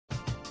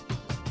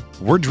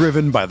We're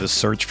driven by the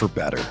search for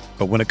better.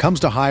 But when it comes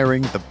to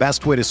hiring, the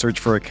best way to search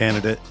for a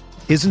candidate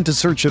isn't to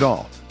search at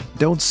all.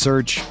 Don't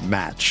search,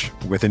 match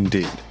with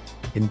Indeed.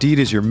 Indeed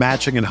is your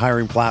matching and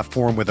hiring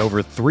platform with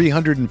over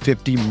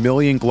 350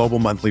 million global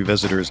monthly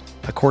visitors,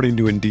 according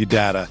to Indeed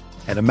data,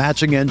 and a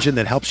matching engine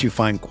that helps you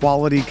find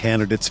quality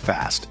candidates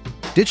fast.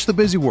 Ditch the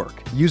busy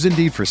work. Use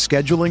Indeed for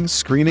scheduling,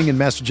 screening, and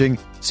messaging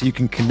so you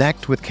can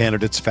connect with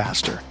candidates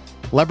faster.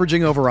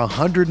 Leveraging over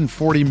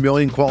 140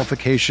 million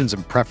qualifications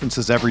and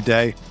preferences every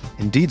day,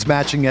 Indeed's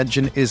matching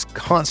engine is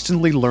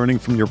constantly learning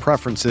from your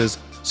preferences,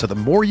 so the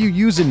more you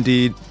use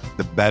Indeed,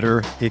 the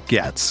better it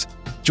gets.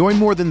 Join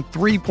more than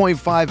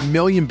 3.5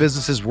 million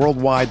businesses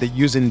worldwide that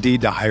use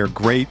Indeed to hire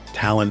great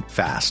talent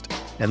fast.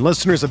 And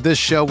listeners of this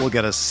show will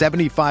get a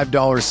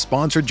 $75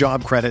 sponsored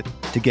job credit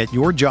to get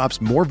your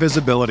jobs more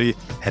visibility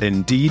at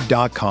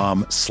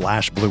Indeed.com/Blue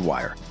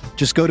Wire.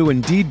 Just go to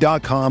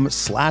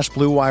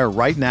Indeed.com/Blue Wire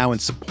right now and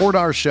support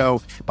our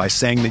show by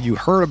saying that you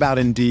heard about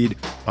Indeed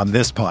on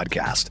this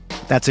podcast.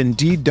 That's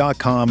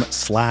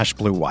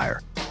Indeed.com/Blue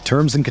Wire.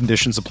 Terms and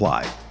conditions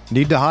apply.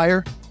 Need to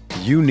hire?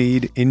 You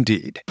need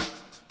Indeed.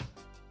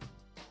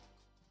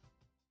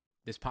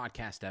 This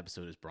podcast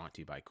episode is brought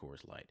to you by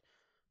Coors Light.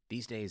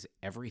 These days,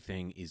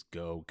 everything is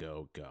go,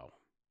 go, go.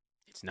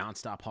 It's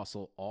nonstop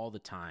hustle all the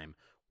time.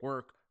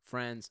 Work,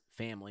 friends,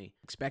 family,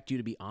 expect you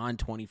to be on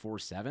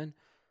 24/7.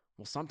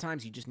 Well,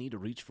 sometimes you just need to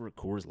reach for a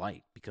Coors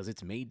Light because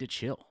it's made to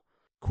chill.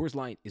 Coors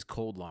Light is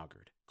cold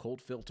lagered,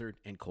 cold filtered,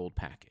 and cold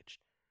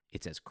packaged.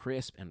 It's as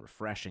crisp and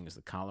refreshing as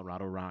the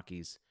Colorado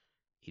Rockies.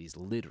 It is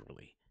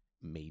literally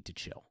made to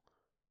chill.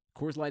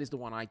 Coors Light is the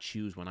one I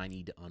choose when I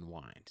need to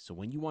unwind. So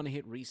when you want to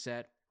hit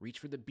reset, reach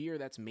for the beer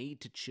that's made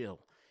to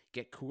chill.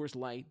 Get Coors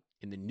Light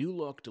in the new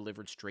look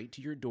delivered straight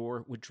to your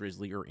door with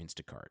Drizzly or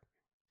Instacart.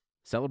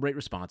 Celebrate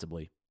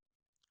responsibly.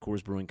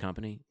 Coors Brewing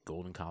Company,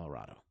 Golden,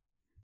 Colorado.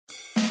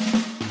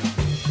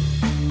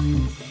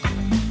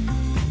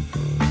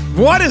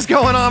 What is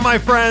going on, my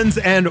friends?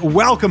 And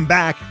welcome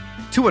back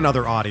to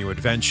another audio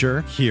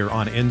adventure here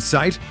on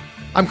Insight.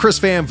 I'm Chris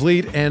Van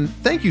Vliet, and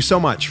thank you so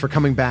much for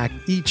coming back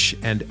each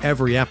and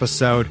every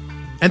episode.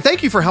 And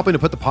thank you for helping to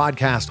put the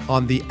podcast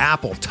on the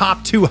Apple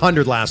Top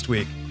 200 last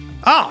week.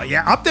 Oh,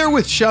 yeah, up there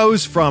with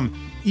shows from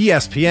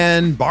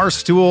ESPN,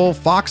 Barstool,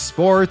 Fox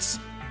Sports,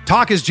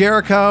 Talk is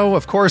Jericho,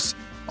 of course,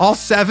 all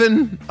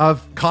 7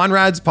 of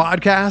Conrad's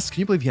podcasts. Can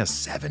you believe he has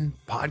 7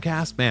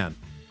 podcasts? Man,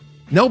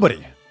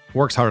 nobody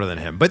works harder than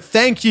him. But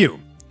thank you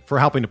for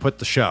helping to put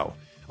the show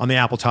on the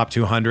Apple Top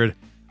 200.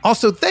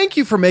 Also, thank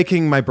you for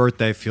making my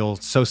birthday feel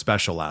so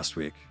special last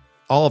week.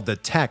 All of the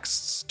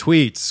texts,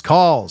 tweets,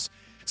 calls,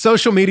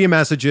 social media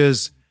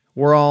messages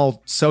were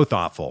all so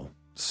thoughtful.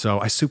 So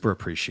I super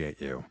appreciate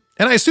you.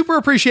 And I super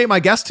appreciate my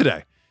guest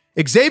today,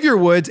 Xavier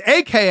Woods,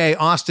 a.k.a.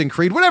 Austin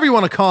Creed, whatever you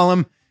want to call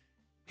him.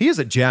 He is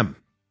a gem.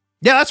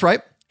 Yeah, that's right.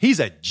 He's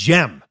a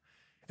gem.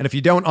 And if you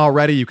don't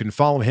already, you can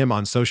follow him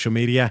on social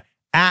media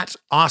at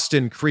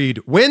Austin Creed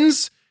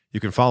Wins. You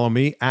can follow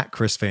me at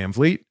Chris Van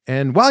Vliet.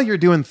 And while you're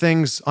doing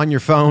things on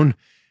your phone,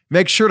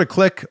 make sure to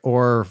click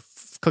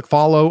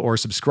follow or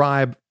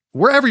subscribe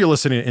wherever you're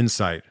listening to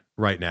Insight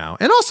right now.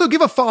 And also give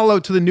a follow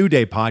to the New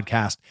Day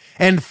podcast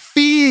and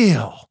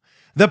feel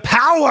the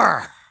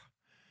power.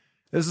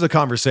 This is a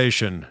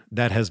conversation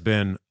that has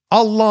been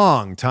a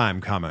long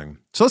time coming.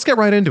 So let's get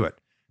right into it.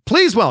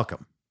 Please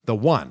welcome the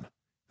one,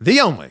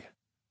 the only,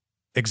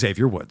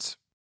 Xavier Woods.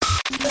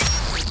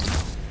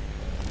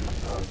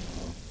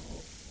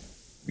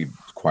 Be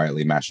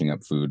quietly mashing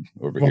up food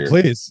over well, here.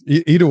 Please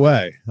eat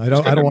away. I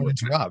don't want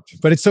to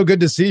interrupt, but it's so good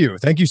to see you.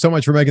 Thank you so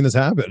much for making this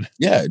happen.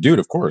 Yeah, dude.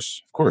 Of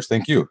course.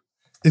 Thank you.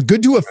 It's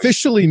good to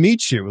officially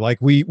meet you. Like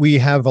we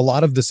have a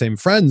lot of the same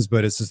friends,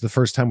 but it's just the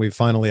first time we've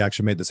finally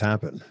actually made this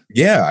happen.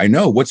 Yeah, I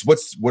know. Why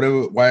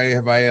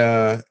have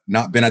I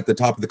not been at the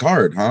top of the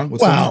card, huh?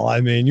 Well,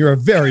 I mean, you're a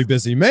very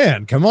busy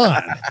man. Come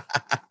on.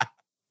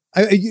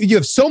 You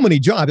have so many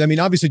jobs. I mean,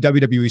 obviously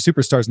WWE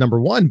Superstar is number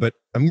one, but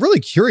I'm really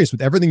curious with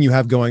everything you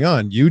have going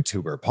on.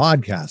 YouTuber,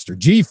 podcaster,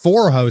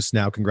 G4 host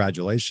now.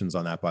 Congratulations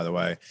on that, by the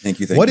way. Thank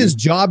you. What is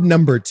job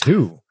number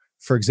 2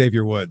 for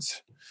Xavier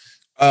Woods?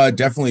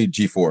 Definitely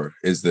G4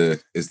 is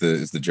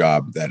the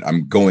job that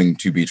I'm going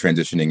to be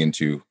transitioning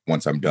into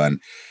once I'm done.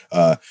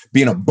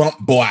 Being a bump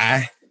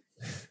boy,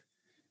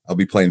 I'll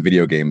be playing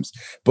video games.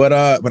 But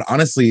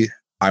honestly,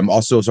 I'm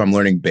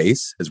learning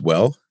bass as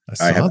well.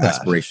 I have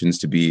aspirations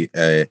to be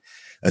a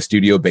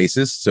studio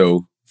bassist.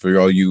 So for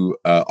all you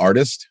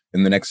artists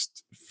in the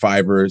next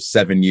 5 or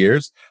 7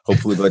 years,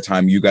 hopefully by the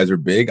time you guys are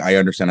big, I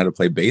understand how to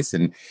play bass.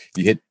 And if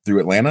you hit through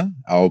Atlanta,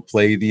 I'll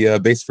play the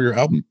bass for your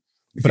album.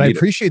 But I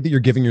appreciate that you're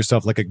giving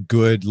yourself like a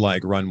good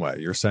runway.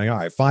 You're saying, all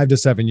right, 5 to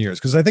 7 years.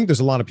 Because I think there's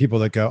a lot of people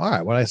that go, all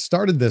right, when I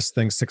started this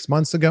thing 6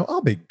 months ago,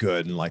 I'll be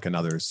good in like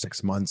another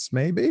 6 months,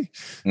 maybe.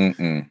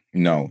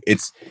 No,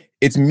 it's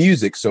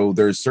music. So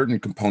there's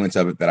certain components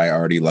of it that I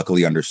already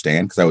luckily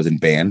understand because I was in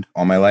band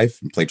all my life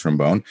and played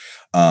trombone.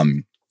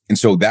 And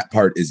so that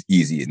part is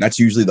easy. And that's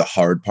usually the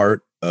hard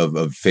part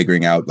of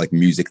figuring out like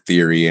music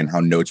theory and how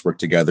notes work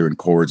together and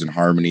chords and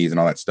harmonies and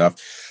all that stuff.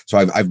 So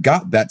I've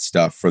got that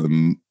stuff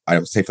I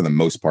would say for the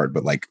most part,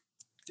 but like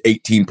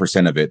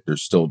 18% of it,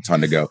 there's still a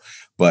ton to go.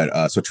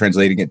 But so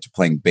translating it to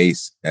playing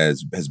bass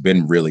has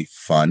been really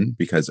fun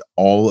because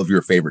all of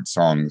your favorite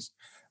songs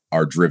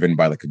are driven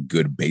by like a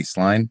good bass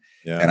line.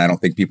 Yeah. And I don't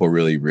think people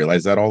really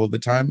realize that all of the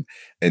time.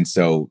 And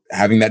so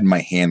having that in my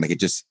hand, like it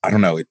just, I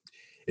don't know, it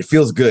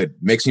feels good.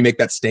 Makes me make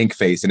that stank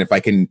face. And if I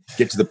can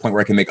get to the point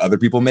where I can make other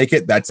people make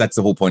it, that's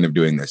the whole point of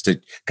doing this, to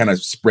kind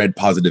of spread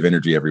positive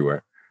energy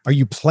everywhere. Are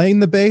you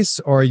playing the bass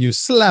or are you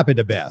slapping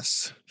the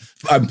bass?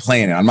 I'm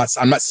playing it. I'm not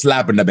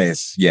slapping the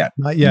bass yet.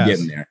 Not yet. I'm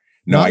getting there.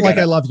 No, Not like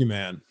I Love You,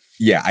 Man.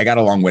 Yeah, I got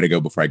a long way to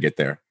go before I get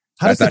there.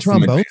 How does the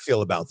trombone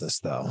feel about this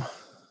though?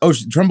 Oh,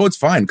 trombone's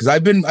fine because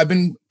I've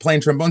been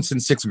playing trombone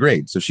since 6th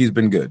grade, so she's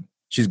been good.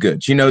 She's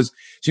good. She knows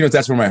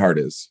that's where my heart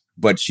is.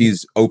 But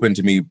she's open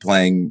to me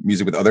playing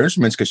music with other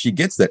instruments because she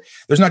gets that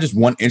there's not just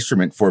one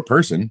instrument for a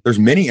person. There's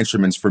many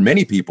instruments for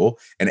many people,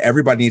 and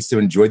everybody needs to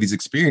enjoy these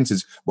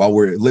experiences while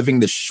we're living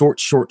the short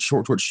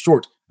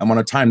amount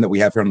of time that we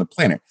have here on the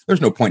planet.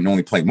 There's no point in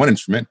only playing one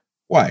instrument.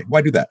 Why?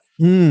 Why do that?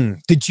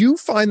 Did you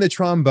find the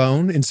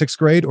trombone in 6th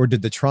grade, or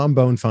did the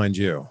trombone find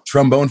you?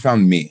 Trombone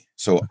found me.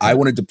 So okay. I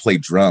wanted to play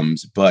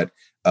drums, but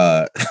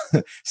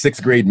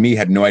 6th grade me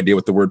had no idea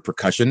what the word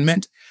percussion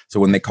meant. So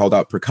when they called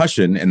out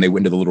percussion and they went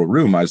into the little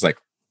room, I was like,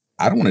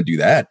 I don't want to do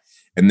that.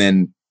 And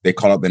then they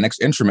called out the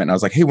next instrument and I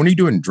was like, hey, when are you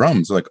doing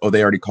drums? They're like, oh,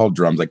 they already called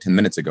drums like 10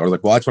 minutes ago. I was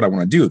like, well, that's what I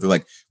want to do. They're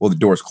like, well, the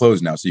door's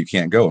closed now, so you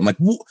can't go. I'm like,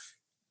 well,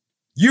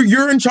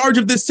 you're in charge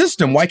of this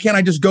system. Why can't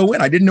I just go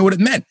in? I didn't know what it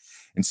meant.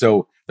 And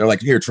so they're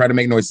like, here, try to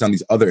make noise on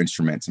these other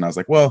instruments. And I was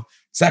like, well,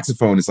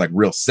 saxophone is like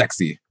real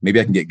sexy. Maybe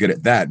I can get good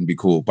at that and be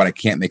cool, but I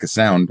can't make a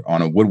sound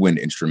on a woodwind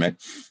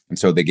instrument. And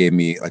so they gave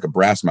me like a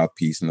brass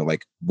mouthpiece and they're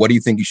like, what do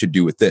you think you should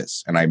do with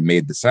this? And I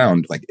made the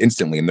sound like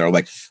instantly. And they're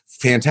like,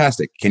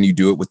 fantastic. Can you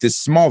do it with this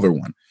smaller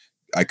one?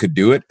 I could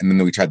do it. And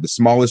then we tried the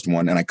smallest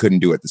one and I couldn't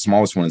do it. The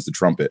smallest one is the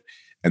trumpet.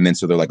 And then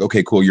so they're like,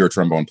 okay, cool, you're a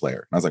trombone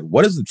player. And I was like,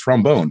 what is the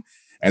trombone?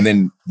 And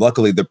then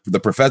luckily the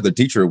professor, the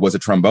teacher was a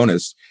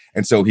trombonist.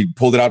 And so he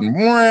pulled it out and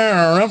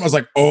I was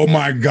like, oh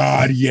my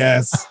God,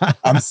 yes,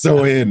 I'm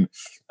so in.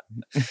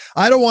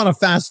 I don't want to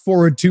fast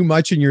forward too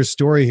much in your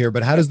story here,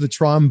 but how does the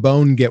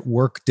trombone get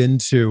worked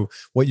into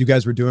what you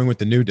guys were doing with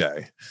the New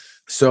Day?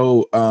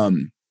 So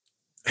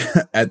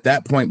at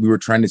that point, we were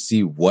trying to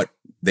see what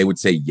they would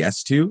say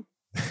yes to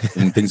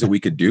and things that we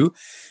could do.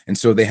 And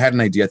so they had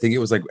an idea. I think it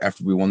was like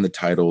after we won the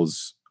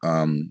titles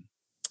and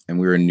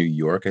we were in New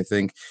York, I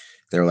think.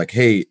 They were like,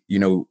 hey,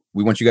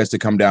 we want you guys to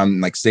come down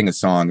and like sing a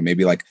song and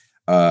maybe like,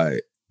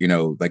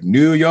 like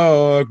New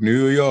York,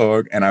 New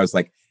York. And I was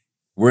like,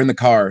 we're in the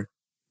car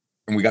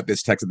and we got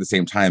this text at the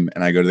same time.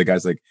 And I go to the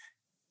guys like,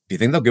 do you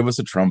think they'll give us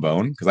a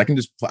trombone? Because I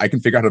can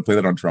figure out how to play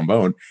that on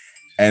trombone.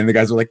 And the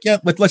guys were like, yeah,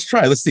 let's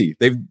try. Let's see.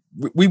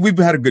 We've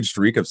had a good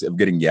streak of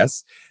getting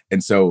yes.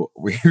 And so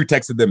we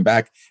texted them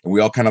back and we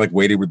all kind of like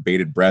waited with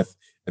bated breath.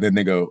 And then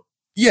they go,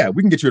 yeah,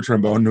 we can get you a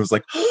trombone. And it was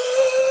like,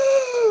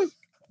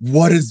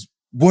 what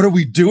are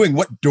we doing?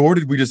 What door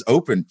did we just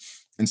open?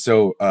 And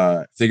so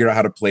figured out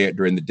how to play it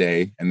during the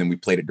day. And then we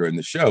played it during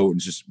the show. And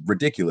it's just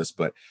ridiculous.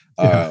 But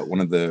one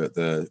of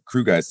the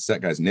crew guys, the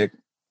set guys, Nick,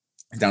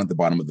 is down at the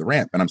bottom of the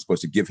ramp. And I'm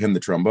supposed to give him the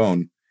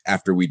trombone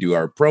after we do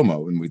our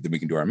promo and then we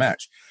can do our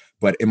match.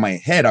 But in my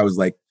head, I was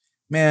like,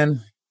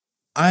 man,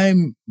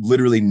 I'm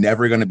literally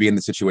never going to be in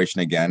the situation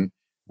again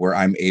where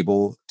I'm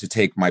able to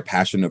take my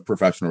passion of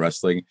professional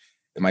wrestling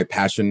and my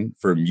passion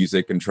for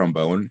music and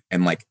trombone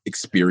and like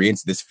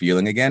experience this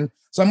feeling again.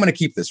 So I'm going to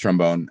keep this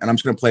trombone and I'm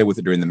just going to play with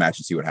it during the match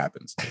and see what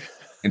happens.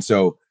 And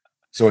so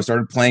I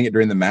started playing it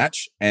during the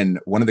match and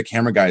one of the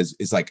camera guys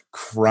is like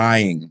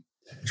crying,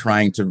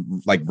 trying to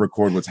like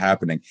record what's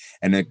happening.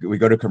 And then we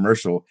go to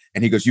commercial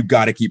and he goes, you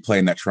got to keep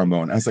playing that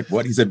trombone. I was like,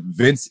 what? He said,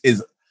 Vince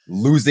is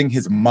losing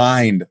his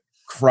mind,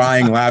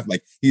 crying, laughing,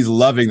 like he's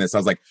loving this. I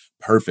was like,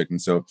 perfect.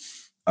 And so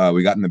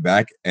we got in the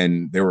back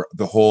and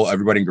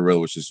everybody in Gorilla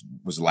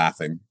was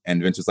laughing.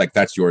 And Vince was like,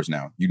 that's yours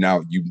now.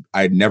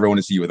 I never want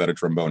to see you without a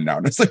trombone now.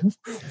 And it's like,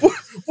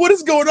 what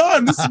is going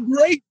on? This is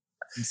great.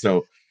 And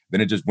so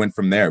then it just went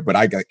from there. But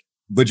I got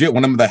legit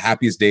one of the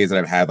happiest days that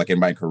I've had like in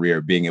my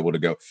career, being able to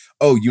go,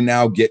 oh, you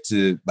now get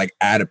to like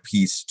add a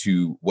piece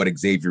to what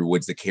Xavier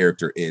Woods, the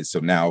character, is. So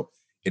now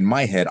in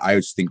my head, I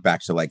just think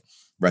back to like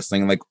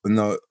wrestling, like in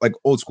the like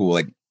old school,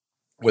 like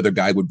where the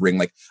guy would bring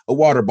like a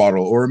water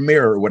bottle or a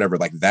mirror or whatever,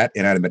 like that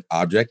inanimate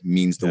object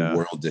means the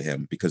world to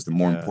him, because the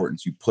more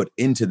importance you put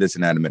into this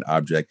inanimate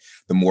object,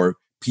 the more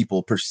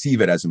people perceive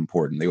it as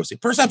important. They will say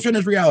perception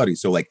is reality.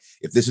 So like,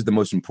 if this is the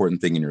most important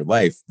thing in your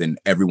life, then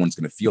everyone's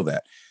going to feel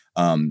that.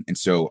 And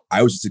so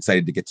I was just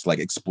excited to get to like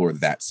explore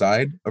that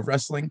side of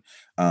wrestling.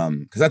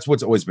 Cause that's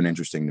what's always been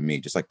interesting to me,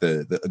 just like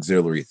the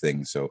auxiliary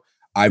thing. So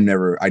I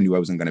knew I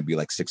wasn't going to be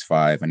like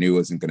 6'5". I knew I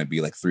wasn't going to be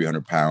like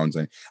 300 pounds.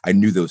 And I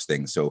knew those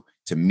things. So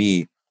to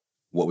me,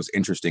 what was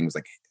interesting was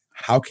like,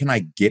 how can I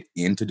get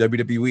into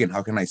WWE and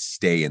how can I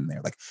stay in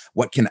there? Like,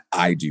 what can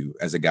I do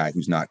as a guy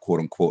who's not quote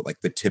unquote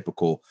like the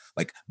typical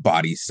like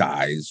body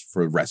size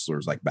for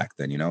wrestlers like back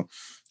then, you know?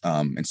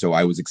 And so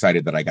I was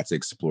excited that I got to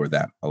explore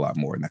that a lot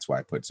more. And that's why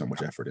I put so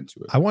much effort into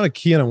it. I want to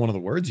key in on one of the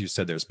words you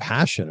said, there's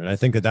passion. And I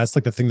think that that's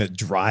like the thing that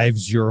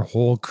drives your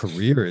whole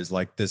career is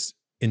like this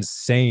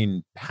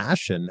insane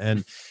passion.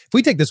 And if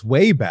we take this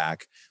way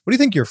back, what do you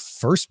think your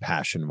first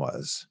passion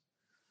was?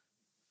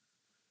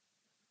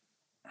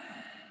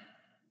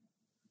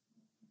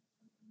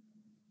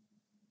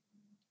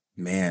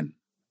 Man,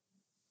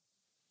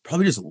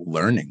 probably just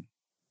learning.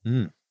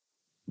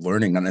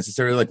 Learning, not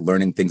necessarily like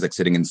learning things like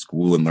sitting in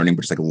school and learning,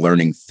 but just like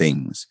learning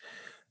things.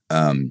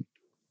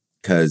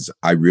 Because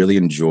I really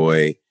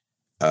enjoy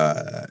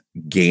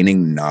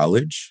gaining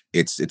knowledge.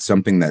 It's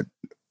something that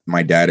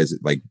my dad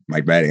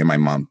and my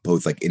mom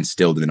both like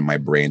instilled into my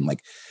brain.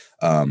 Like,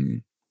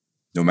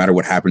 no matter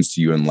what happens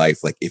to you in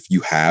life, like if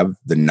you have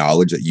the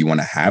knowledge that you want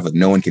to have, like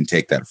no one can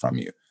take that from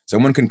you.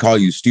 Someone can call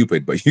you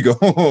stupid, but you go,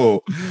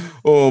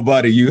 oh,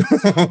 buddy, you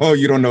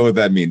you don't know what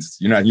that means.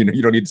 You don't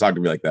need to talk to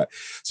me like that.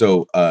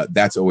 So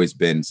that's always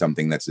been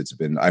something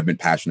I've been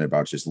passionate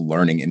about, just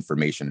learning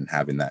information and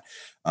having that.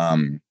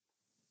 And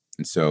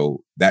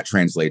so that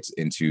translates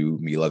into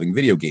me loving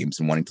video games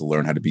and wanting to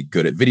learn how to be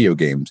good at video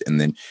games, and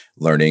then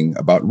learning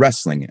about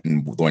wrestling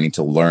and learning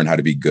to learn how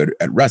to be good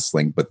at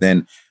wrestling. But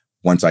then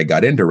once I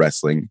got into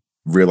wrestling,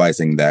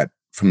 realizing that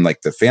from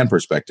like the fan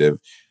perspective,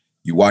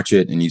 you watch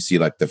it and you see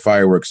like the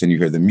fireworks and you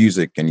hear the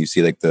music and you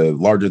see like the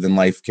larger than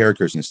life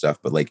characters and stuff,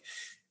 but like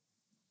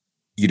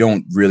you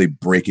don't really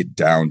break it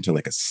down to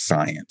like a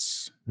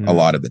science a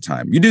lot of the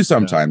time. You do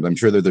sometimes. I'm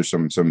sure that there's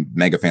some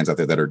mega fans out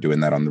there that are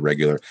doing that on the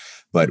regular,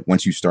 but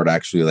once you start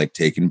actually like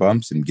taking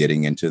bumps and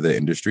getting into the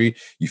industry,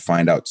 you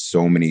find out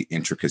so many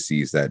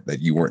intricacies that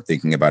you weren't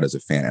thinking about as a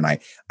fan. And I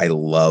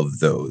love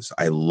those.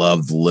 I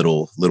love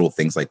little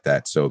things like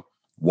that. So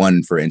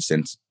one, for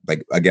instance,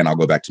 like, again, I'll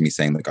go back to me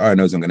saying like, oh, I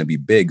know I'm going to be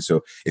big.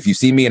 So if you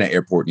see me in an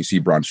airport and you see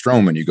Braun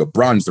Strowman, you go,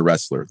 Braun's the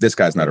wrestler. This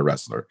guy's not a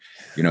wrestler.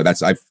 You know,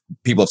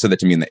 people have said that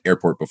to me in the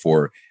airport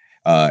before.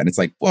 And it's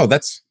like, well,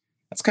 that's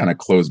kind of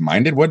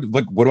closed-minded. What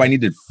do I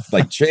need to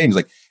like change?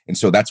 Like, and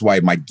so that's why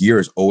my gear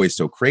is always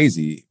so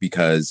crazy,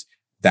 because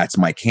that's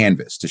my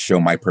canvas to show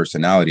my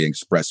personality and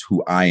express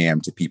who I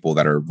am to people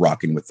that are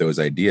rocking with those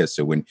ideas.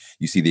 So when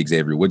you see the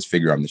Xavier Woods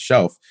figure on the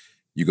shelf,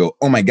 you go,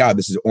 oh my God,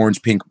 this is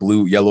orange, pink,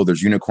 blue, yellow.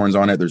 There's unicorns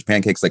on it. There's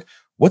pancakes. Like,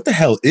 what the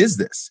hell is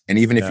this? And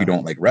even if you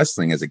don't like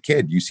wrestling as a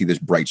kid, you see this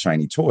bright,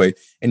 shiny toy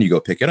and you go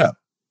pick it up.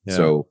 Yeah.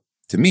 So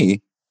to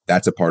me,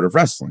 that's a part of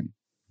wrestling,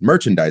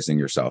 merchandising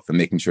yourself and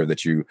making sure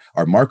that you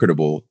are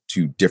marketable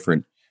to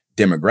different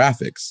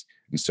demographics.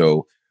 And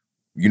so,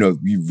 you know,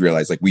 you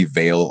realize like we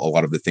veil a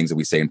lot of the things that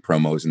we say in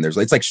promos, and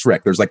it's like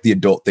Shrek. There's like the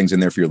adult things in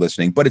there if you're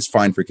listening, but it's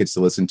fine for kids to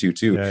listen to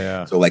too.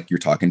 Yeah. So like you're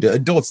talking to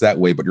adults that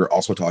way, but you're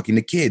also talking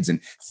to kids,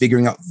 and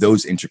figuring out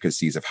those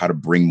intricacies of how to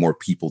bring more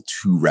people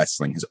to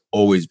wrestling has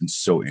always been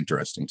so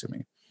interesting to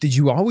me. Did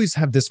you always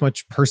have this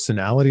much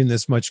personality and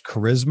this much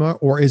charisma,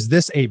 or is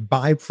this a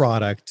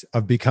byproduct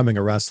of becoming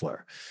a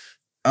wrestler?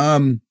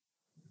 I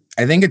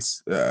think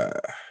it's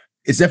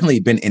definitely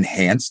been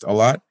enhanced a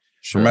lot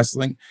from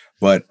wrestling,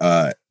 but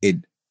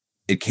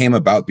it came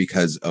about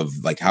because of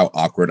like how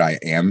awkward I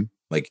am,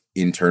 like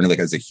internally, like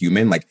as a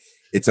human. Like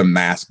it's a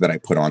mask that I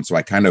put on, so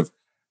I kind of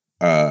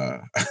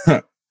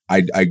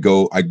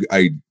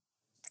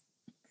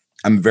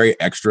I'm very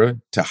extra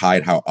to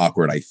hide how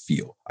awkward I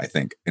feel, I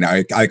think, and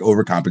I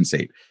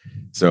overcompensate.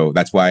 So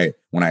that's why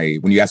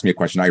when you ask me a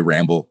question, I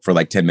ramble for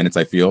like 10 minutes.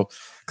 I feel,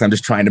 because I'm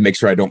just trying to make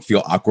sure I don't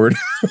feel awkward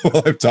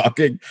while I'm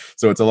talking.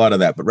 So it's a lot of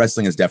that. But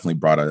wrestling has definitely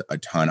brought a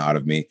ton out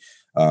of me,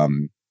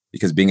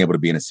 because being able to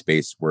be in a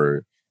space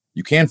where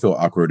you can feel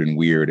awkward and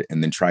weird,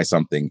 and then try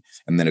something,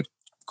 and then a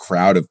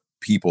crowd of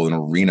people in an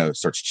arena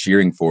starts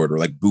cheering for it or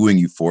like booing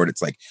you for it.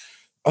 It's like,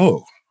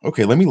 oh,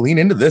 okay, let me lean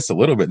into this a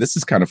little bit. This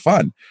is kind of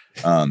fun.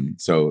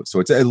 So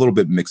it's a little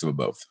bit mix of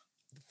both.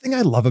 The thing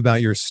I love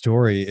about your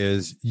story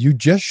is you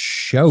just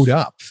showed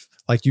up.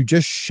 Like you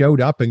just showed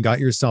up and got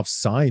yourself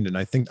signed. And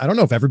I don't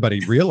know if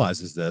everybody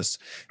realizes this.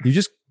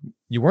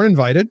 You weren't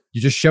invited. You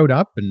just showed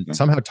up and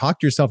somehow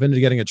talked yourself into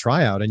getting a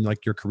tryout, and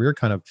like your career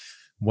kind of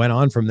went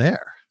on from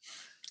there.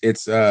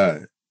 It's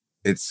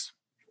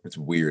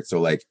weird. So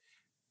like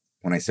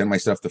when I sent my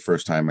stuff the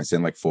first time, I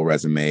sent like full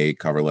resume,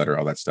 cover letter,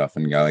 all that stuff,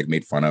 and got like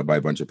made fun of by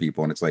a bunch of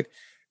people. And it's like,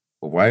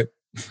 well, why?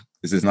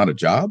 Is this not a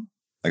job?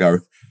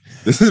 Like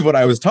this is what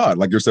I was taught.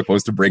 Like you're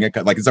supposed to bring it,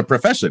 like it's a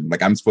profession.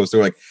 Like I'm supposed to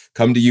like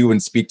come to you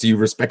and speak to you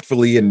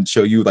respectfully and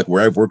show you like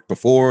where I've worked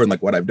before and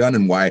like what I've done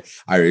and why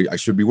I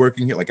should be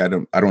working here. Like I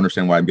don't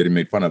understand why I'm getting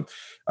made fun of.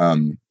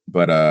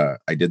 But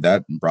I did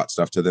that and brought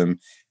stuff to them,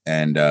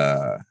 and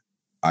the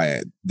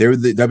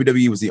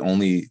WWE was the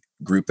only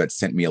group that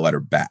sent me a letter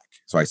back.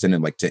 So I sent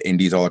it like to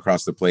indies all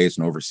across the place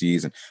and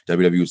overseas, and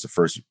WWE was the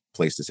first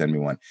place to send me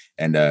one.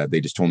 And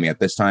they just told me at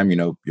this time, you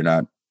know, you're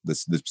not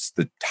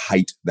the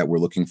height that we're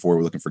looking for.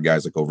 We're looking for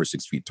guys like over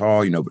 6 feet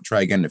tall, you know, but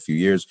try again in a few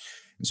years.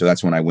 And so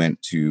that's when I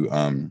went to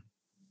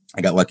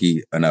I got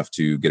lucky enough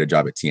to get a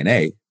job at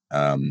TNA,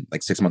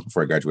 like 6 months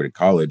before I graduated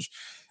college.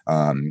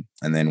 And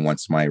then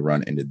once my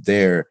run ended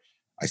there,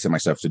 I sent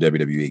myself to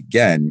WWE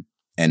again.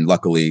 And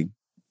luckily,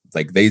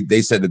 like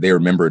they said that they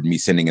remembered me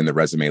sending in the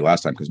resume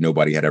last time because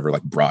nobody had ever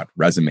like brought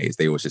resumes.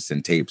 They always just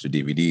send tapes or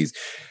DVDs.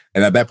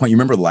 And at that point, you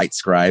remember Light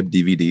Scribe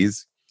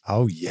DVDs?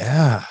 Oh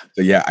yeah.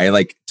 So yeah, I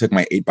like took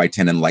my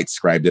 8x10 and light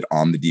scribed it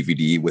on the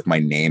DVD with my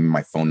name,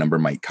 my phone number,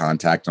 my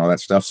contact, and all that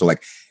stuff. So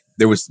like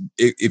there was,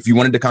 if you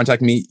wanted to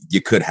contact me, you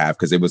could have,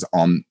 because it was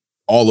on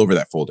all over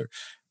that folder.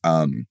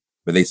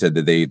 But they said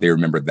that they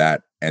remembered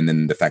that. And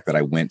then the fact that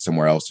I went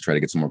somewhere else to try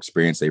to get some more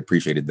experience, they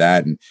appreciated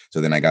that. And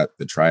so then I got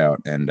the tryout,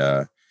 and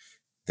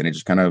then it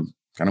just kind of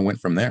went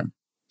from there.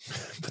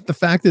 But the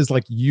fact is,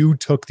 like, you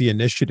took the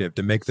initiative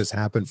to make this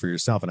happen for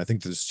yourself. And I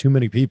think there's too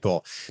many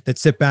people that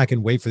sit back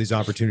and wait for these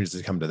opportunities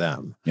to come to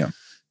them. Yeah.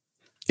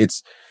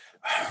 It's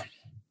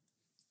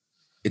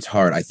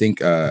hard. I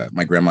think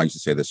my grandma used to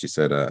say this. She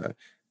said,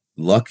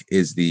 luck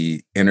is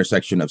the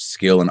intersection of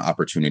skill and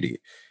opportunity.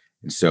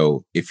 And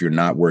so if you're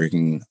not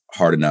working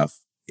hard enough,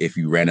 if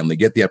you randomly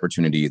get the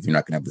opportunity, you're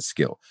not going to have the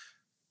skill.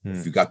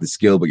 If you got the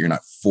skill, but you're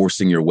not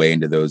forcing your way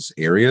into those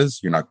areas,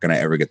 you're not going to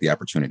ever get the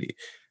opportunity.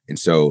 And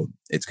so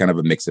it's kind of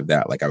a mix of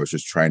that. Like I was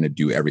just trying to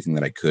do everything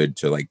that I could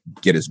to like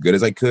get as good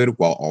as I could,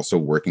 while also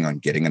working on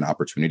getting an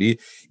opportunity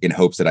in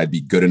hopes that I'd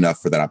be good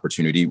enough for that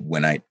opportunity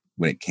when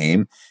it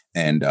came.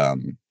 And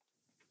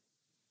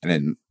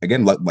then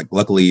again,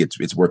 luckily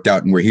it's worked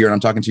out, and we're here and I'm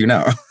talking to you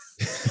now.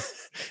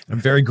 I'm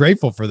very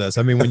grateful for this.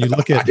 I mean, when you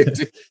look at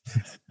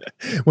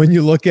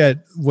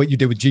what you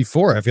did with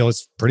G4, I feel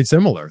it's pretty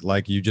similar.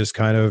 Like you just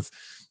kind of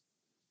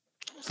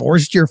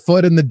forced your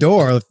foot in the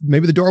door.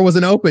 Maybe the door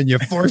wasn't open. You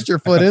forced your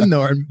foot in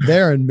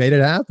there and made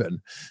it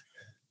happen.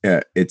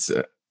 Yeah, it's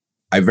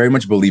I very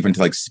much believe into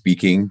like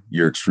speaking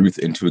your truth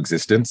into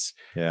existence.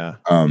 Yeah.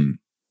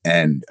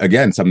 And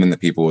again, something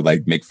that people would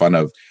like make fun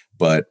of,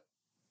 but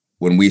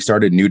when we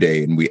started New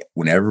Day and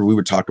whenever we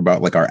would talk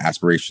about like our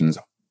aspirations,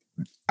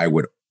 I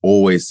would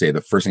always say,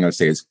 the first thing I would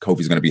say is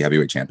Kofi's going to be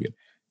heavyweight champion.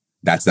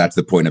 That's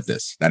the point of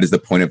this. That is the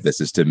point of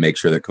this, is to make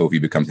sure that Kofi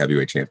becomes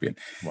heavyweight champion.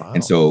 Wow.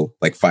 And so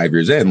like 5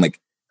 years in,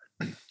 like,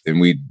 and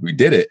we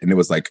did it. And it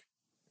was like,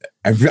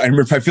 I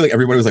feel like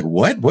everybody was like,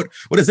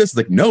 what is this?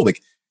 Like, no,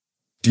 like,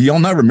 do y'all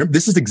not remember?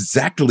 This is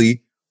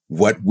exactly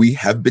what we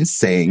have been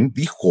saying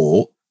the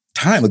whole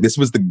time. Like this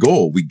was the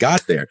goal. We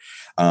got there.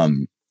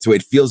 So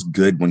it feels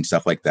good when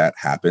stuff like that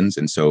happens.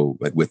 And so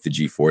like with the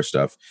G4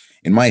 stuff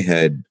in my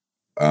head,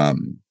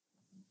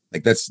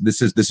 like this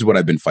is what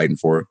I've been fighting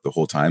for the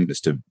whole time, is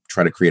to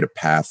try to create a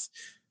path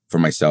for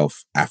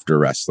myself after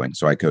wrestling,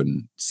 so I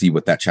can see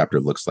what that chapter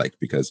looks like.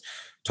 Because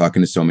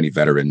talking to so many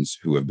veterans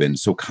who have been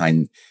so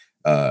kind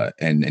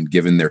and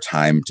given their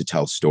time to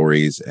tell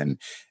stories and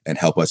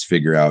help us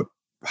figure out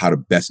how to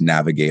best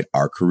navigate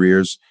our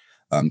careers.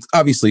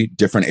 Obviously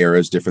different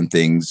eras, different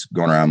things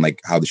going around,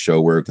 like how the show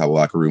worked, how the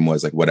locker room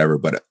was, like whatever,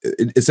 but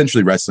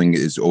essentially wrestling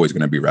is always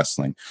going to be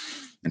wrestling.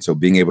 And so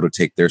being able to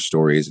take their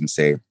stories and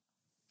say,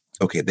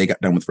 okay, they got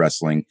done with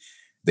wrestling.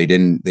 They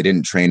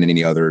didn't train in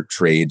any other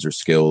trades or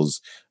skills.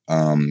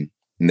 And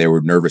they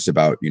were nervous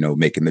about,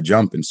 making the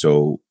jump. And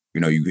so,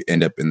 you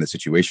end up in the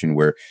situation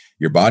where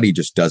your body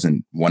just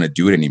doesn't want to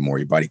do it anymore.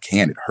 Your body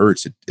can't, it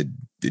hurts. It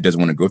doesn't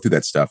want to go through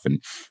that stuff.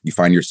 And you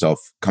find yourself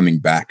coming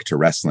back to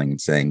wrestling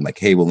and saying like,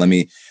 hey, well, let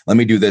me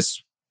do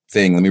this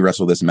thing. Let me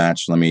wrestle this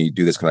match. Let me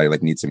do this because I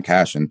like need some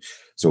cash. And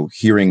so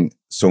hearing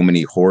so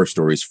many horror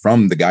stories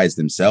from the guys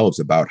themselves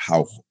about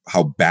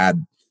how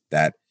bad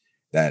that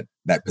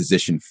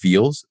position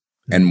feels.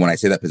 And when I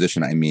say that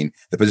position, I mean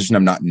the position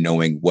of not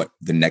knowing what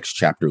the next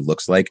chapter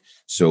looks like.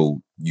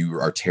 So you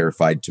are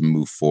terrified to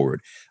move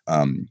forward.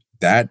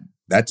 That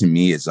to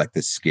me is like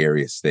the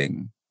scariest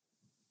thing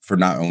for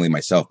not only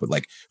myself, but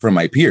like for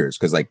my peers.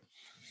 Cause like,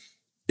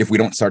 if we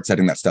don't start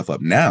setting that stuff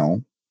up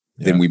now,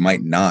 then we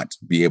might not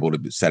be able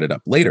to set it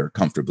up later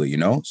comfortably,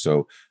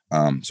 So,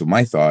 so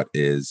my thought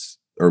was,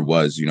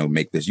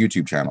 make this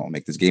YouTube channel,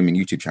 make this gaming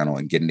YouTube channel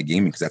and get into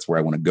gaming, because that's where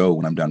I want to go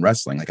when I'm done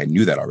wrestling. Like I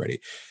knew that already.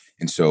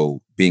 And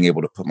so being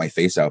able to put my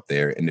face out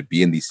there and to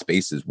be in these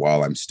spaces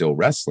while I'm still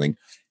wrestling,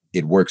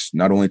 it works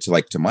not only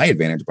to my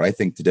advantage, but I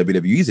think to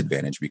WWE's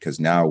advantage, because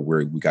now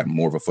we got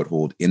more of a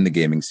foothold in the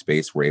gaming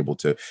space. We're able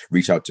to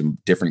reach out to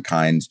different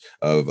kinds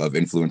of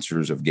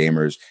influencers, of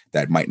gamers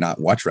that might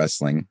not watch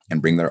wrestling, and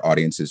bring their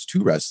audiences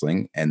to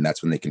wrestling. And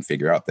that's when they can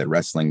figure out that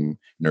wrestling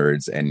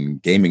nerds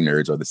and gaming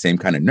nerds are the same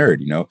kind of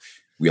nerd.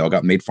 We all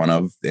got made fun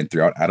of and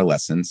throughout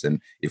adolescence.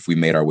 And if we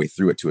made our way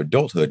through it to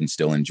adulthood and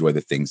still enjoy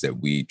the things that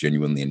we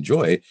genuinely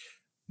enjoy,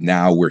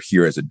 now we're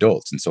here as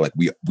adults. And so like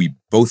we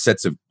both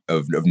sets of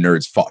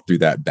nerds fought through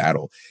that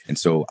battle. And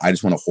so I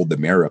just want to hold the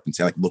mirror up and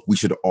say like, look, we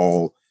should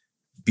all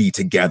be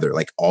together.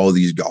 Like all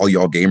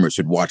y'all gamers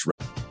should watch.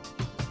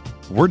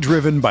 We're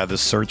driven by the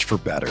search for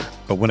better.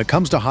 But when it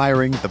comes to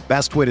hiring, the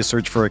best way to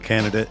search for a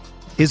candidate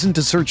isn't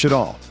to search at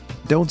all.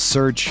 Don't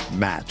search,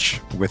 match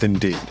with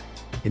Indeed.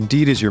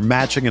 Indeed is your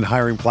matching and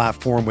hiring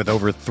platform with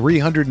over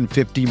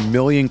 350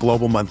 million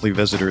global monthly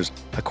visitors,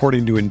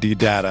 according to Indeed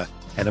data,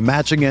 and a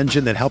matching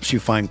engine that helps you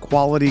find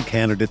quality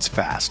candidates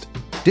fast.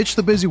 Ditch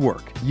the busy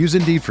work. Use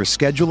Indeed for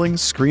scheduling,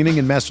 screening,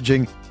 and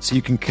messaging so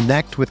you can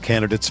connect with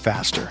candidates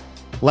faster.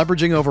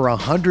 Leveraging over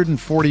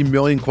 140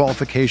 million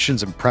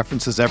qualifications and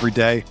preferences every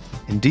day,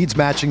 Indeed's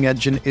matching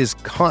engine is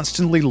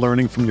constantly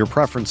learning from your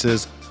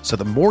preferences, so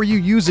the more you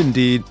use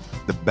Indeed,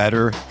 the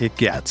better it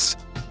gets.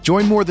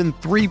 Join more than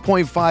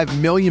 3.5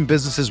 million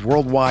businesses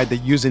worldwide that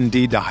use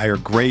Indeed to hire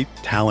great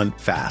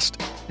talent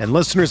fast. And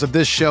listeners of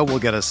this show will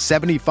get a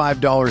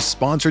 $75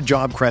 sponsored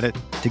job credit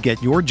to get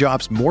your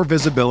jobs more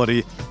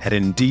visibility at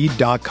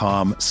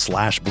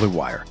Indeed.com/Blue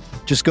Wire.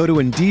 Just go to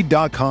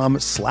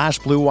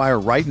Indeed.com/Blue Wire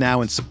right now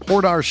and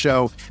support our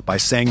show by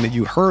saying that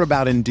you heard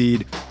about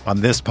Indeed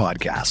on this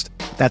podcast.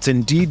 That's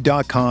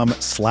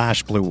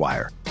Indeed.com/Blue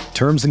Wire.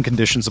 Terms and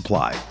conditions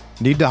apply.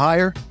 Need to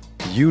hire?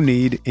 You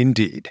need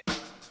Indeed.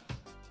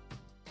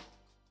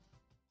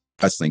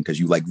 Wrestling, because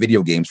you like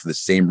video games for the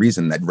same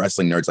reason that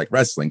wrestling nerds like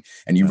wrestling,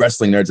 and you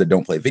wrestling nerds that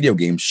don't play video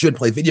games should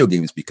play video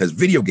games, because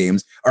video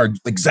games are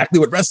exactly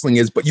what wrestling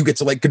is, but you get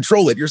to like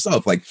control it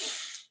yourself.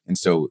 And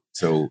so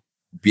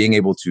being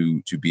able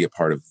to be a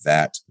part of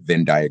that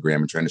Venn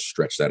diagram and trying to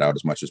stretch that out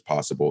as much as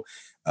possible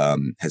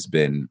has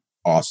been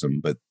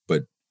awesome. But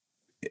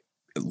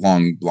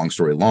long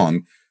story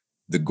long,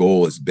 the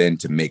goal has been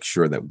to make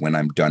sure that when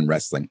I'm done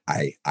wrestling,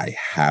 I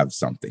have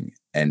something.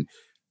 And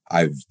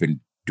I've been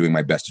doing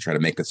my best to try to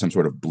make some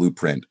sort of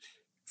blueprint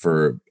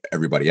for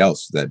everybody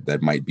else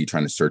that might be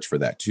trying to search for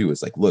that too.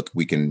 It's like, look,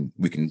 we can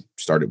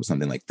start it with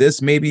something like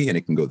this maybe, and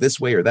it can go this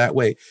way or that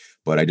way.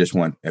 But I just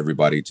want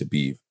everybody to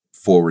be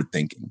forward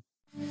thinking.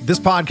 This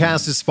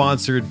podcast is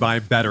sponsored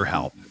by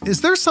BetterHelp. Is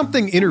there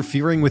something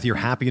interfering with your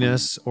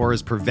happiness or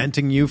is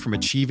preventing you from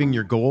achieving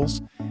your goals?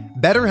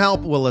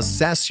 BetterHelp will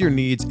assess your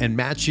needs and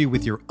match you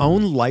with your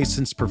own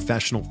licensed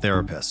professional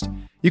therapist.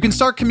 You can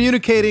start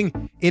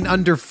communicating in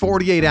under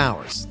 48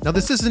 hours. Now,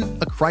 this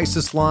isn't a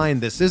crisis line.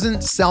 This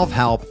isn't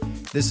self-help.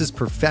 This is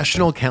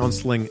professional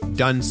counseling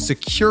done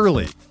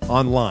securely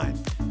online.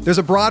 There's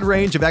a broad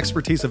range of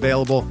expertise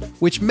available,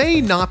 which may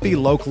not be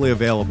locally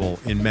available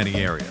in many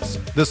areas.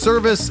 The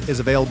service is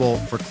available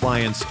for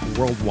clients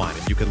worldwide,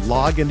 and you can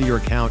log into your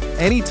account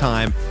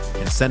anytime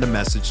and send a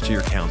message to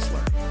your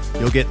counselor.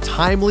 You'll get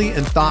timely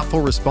and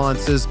thoughtful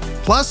responses.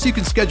 Plus, you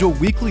can schedule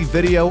weekly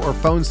video or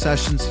phone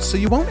sessions so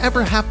you won't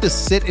ever have to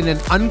sit in an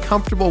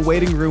uncomfortable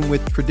waiting room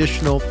with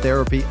traditional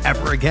therapy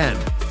ever again.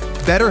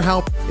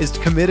 BetterHelp is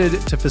committed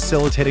to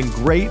facilitating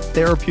great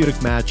therapeutic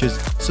matches,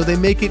 so they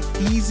make it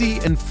easy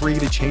and free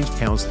to change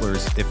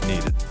counselors if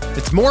needed.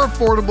 It's more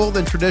affordable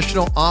than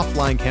traditional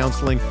offline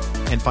counseling,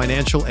 and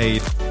financial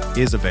aid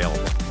is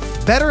available.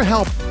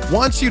 BetterHelp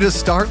wants you to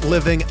start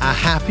living a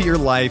happier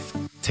life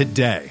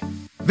today.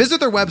 Visit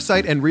their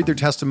website and read their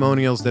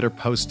testimonials that are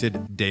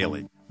posted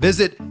daily.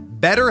 Visit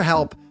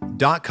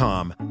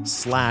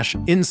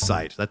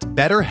BetterHelp.com/insight. That's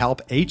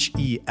BetterHelp,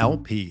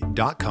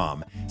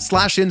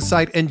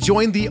 HELP.com/insight, and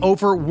join the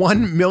over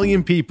 1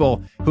 million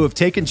people who have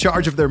taken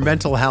charge of their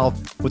mental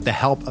health with the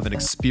help of an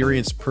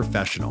experienced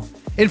professional.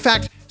 In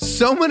fact,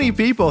 so many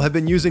people have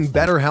been using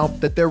BetterHelp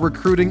that they're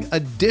recruiting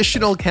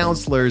additional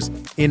counselors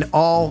in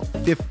all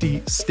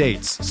 50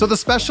 states. So the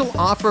special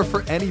offer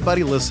for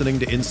anybody listening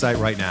to Insight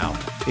right now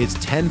is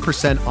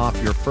 10% off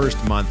your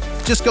first month.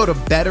 Just go to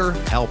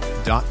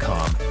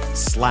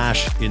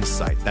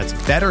BetterHelp.com/insight. That's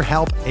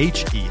BetterHelp,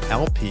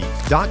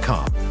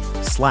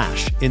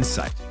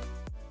 HELP.com/insight.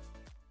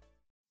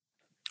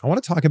 I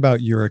want to talk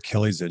about your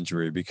Achilles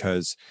injury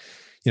because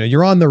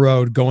you're on the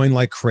road going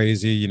like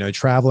crazy,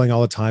 traveling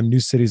all the time, new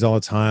cities all the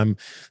time,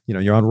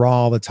 you're on Raw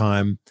all the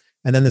time.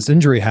 And then this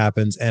injury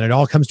happens and it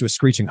all comes to a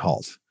screeching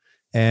halt.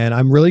 And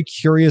I'm really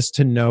curious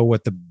to know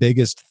what the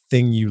biggest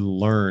thing you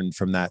learned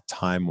from that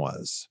time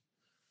was.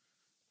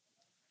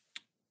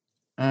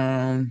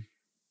 That's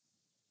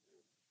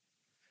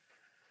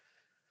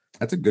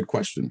a good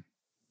question.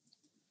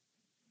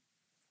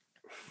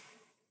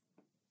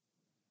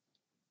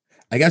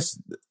 I guess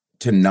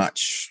to not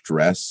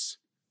stress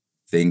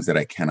things that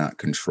I cannot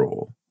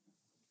control.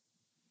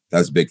 That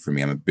was big for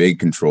me. I'm a big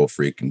control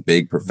freak and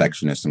big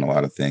perfectionist in a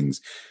lot of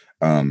things.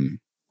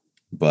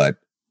 But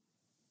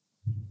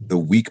the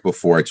week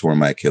before I tore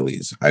my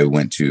Achilles, I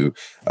went to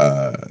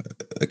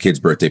a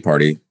kid's birthday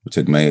party. I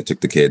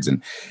took the kids,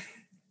 and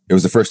it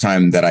was the first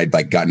time that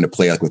I'd gotten to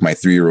play with my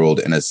 3-year-old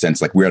in a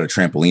sense. We're at a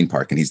trampoline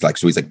park, and he's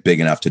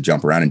big enough to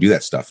jump around and do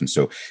that stuff. And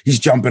so he's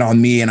jumping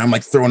on me, and I'm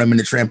throwing him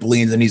into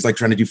trampolines, and he's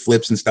trying to do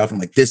flips and stuff. I'm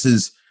like, this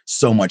is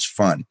so much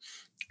fun.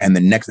 And the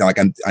next,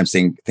 I'm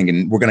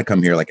thinking we're going to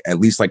come here at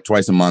least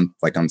twice a month,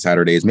 on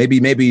Saturdays,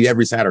 maybe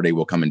every Saturday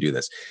we'll come and do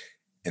this.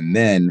 And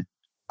then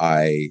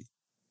I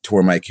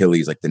tore my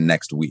Achilles the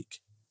next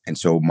week. And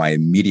so my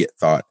immediate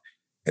thought,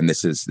 and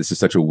this is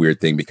such a weird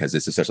thing because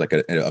this is such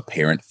a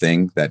parent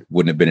thing that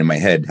wouldn't have been in my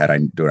head had I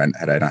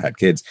not had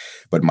kids.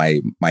 But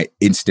my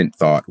instant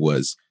thought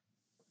was,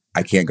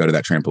 I can't go to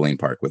that trampoline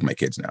park with my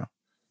kids now.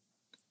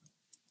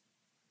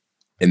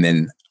 And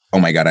then, oh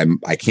my God,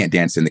 I can't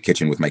dance in the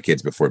kitchen with my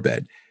kids before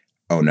bed.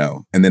 Oh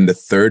no. And then the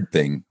third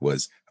thing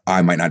was,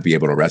 I might not be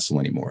able to wrestle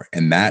anymore.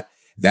 And that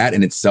that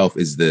in itself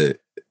is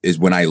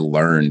when I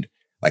learned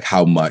like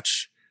how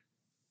much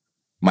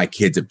my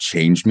kids have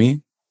changed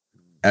me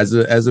as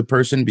a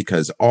person,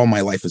 because all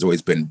my life has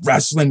always been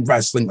wrestling.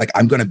 Like,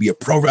 I'm going to be a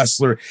pro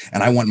wrestler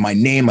and I want my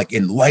name like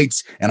in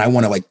lights, and I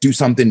want to like do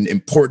something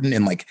important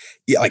and like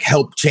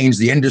help change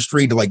the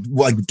industry to like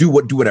do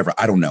whatever.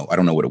 I don't know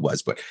what it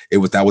was, but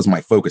that was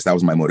my focus. That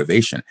was my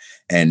motivation.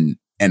 And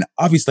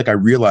obviously, like, I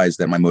realized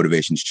that my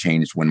motivations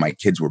changed when my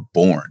kids were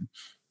born,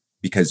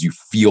 because you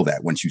feel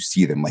that once you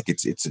see them, like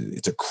it's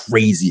a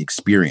crazy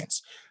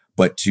experience.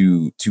 But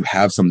to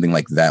have something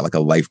like that, like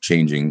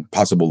a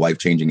possible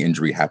life-changing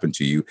injury happen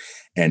to you,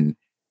 and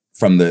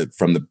from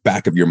the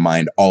back of your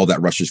mind, all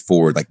that rushes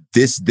forward, like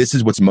this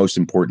is what's most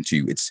important to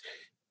you.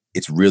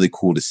 It's really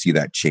cool to see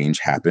that change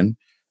happen,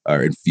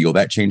 and feel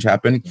that change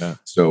happen. Yeah.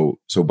 So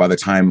by the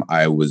time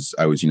I was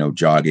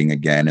jogging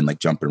again and like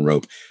jumping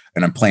rope,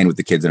 and I'm playing with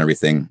the kids and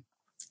everything,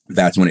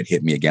 that's when it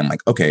hit me again.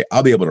 Like, okay,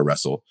 I'll be able to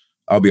wrestle.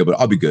 I'll be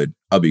good.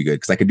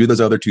 Because I could do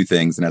those other two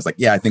things. And I was like,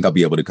 yeah, I think I'll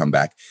be able to come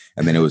back.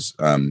 And then it was,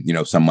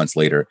 some months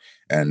later,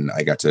 and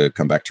I got to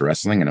come back to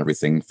wrestling, and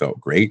everything felt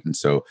great. And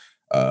so,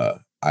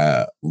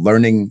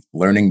 learning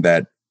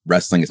that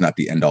wrestling is not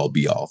the end all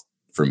be all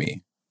for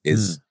me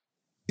is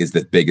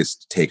the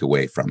biggest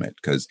takeaway from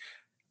it. Cause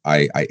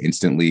I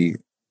instantly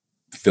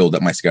filled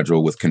up my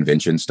schedule with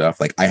convention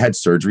stuff. Like, I had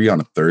surgery on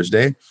a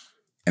Thursday,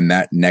 and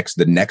the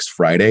next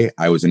Friday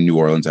I was in New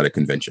Orleans at a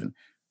convention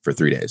for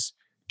 3 days,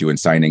 doing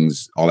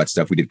signings, all that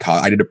stuff.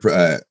 I did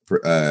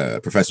a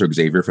Professor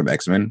Xavier from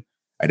X-Men.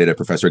 I did a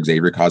Professor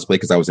Xavier cosplay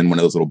because I was in one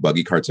of those little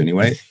buggy carts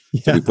anyway.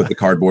 Yeah. So we put the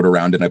cardboard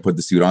around it and I put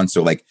the suit on.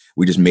 So like,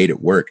 we just made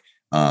it work.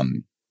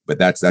 But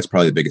that's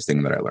probably the biggest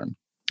thing that I learned.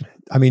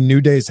 I mean,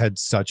 New Day's had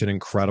such an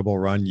incredible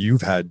run.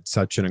 You've had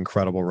such an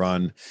incredible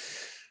run.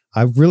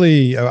 I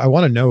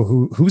want to know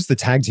who's the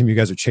tag team you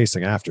guys are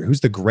chasing after?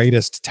 Who's the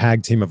greatest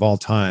tag team of all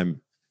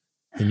time,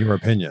 in your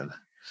opinion?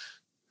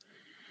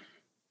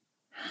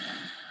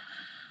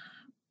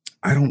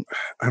 I don't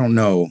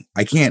know.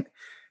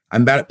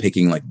 I'm bad at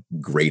picking like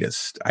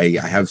greatest.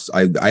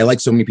 I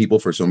like so many people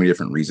for so many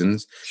different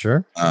reasons.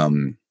 Sure.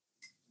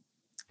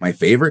 My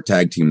favorite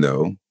tag team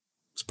though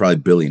is probably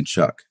Billy and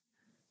Chuck.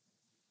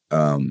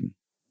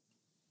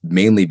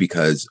 Mainly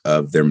because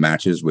of their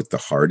matches with the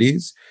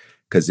Hardys.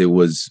 Cause it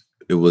was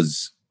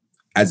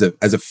as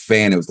a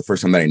fan, it was the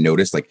first time that I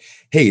noticed like,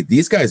 hey,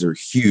 these guys are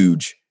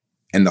huge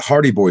and the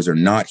Hardy Boys are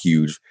not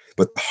huge,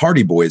 but the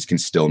Hardy Boys can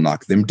still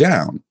knock them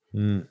down.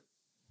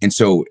 And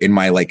so in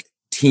my like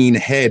teen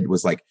head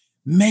was like,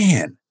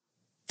 man,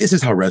 this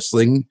is how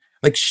wrestling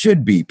like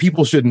should be.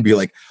 People shouldn't be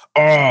like,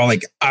 oh,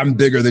 like I'm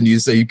bigger than you,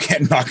 so you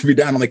can't knock me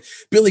down. I'm like,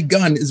 Billy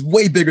Gunn is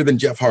way bigger than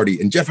Jeff Hardy,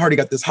 and Jeff Hardy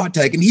got this hot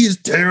tag and he's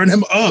tearing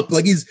him up.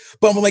 Like he's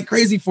bumping like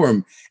crazy for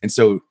him. And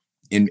so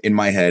in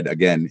my head,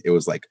 again, it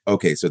was like,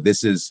 okay, so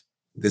this is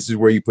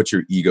where you put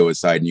your ego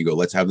aside and you go,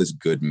 let's have this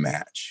good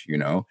match, you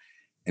know?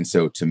 And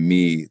so to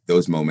me,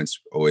 those moments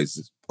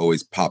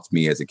always popped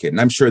me as a kid. And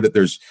I'm sure that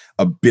there's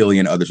a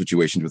billion other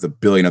situations with a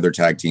billion other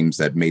tag teams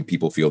that made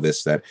people feel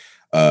this, that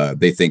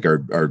they think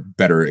are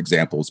better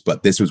examples.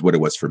 But this was what it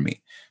was for me.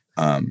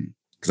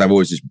 Because I've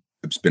always just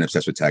been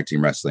obsessed with tag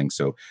team wrestling.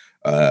 So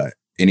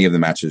any of the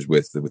matches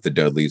with the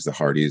Dudleys, the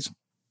Hardys,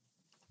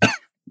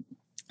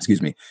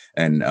 excuse me,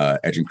 and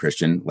Edge and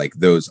Christian, like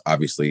those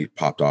obviously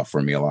popped off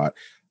for me a lot.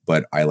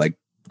 But I like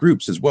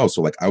groups as well.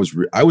 So like I was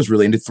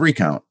really into 3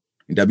 Count.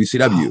 In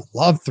WCW.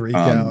 Love 3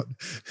 Count.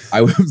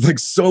 I was like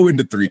so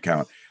into 3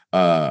 Count.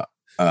 I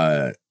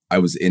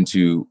was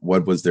into,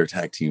 what was their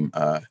tag team?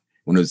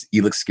 When it was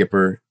Elix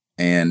Skipper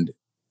and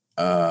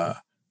who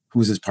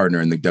was his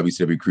partner in the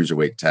WCW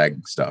Cruiserweight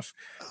tag stuff.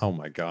 Oh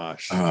my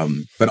gosh.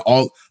 But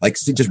all like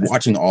just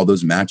watching all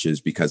those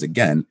matches, because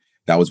again,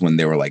 that was when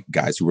they were like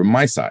guys who were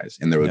my size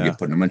and they were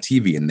putting them on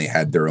TV and they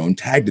had their own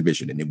tag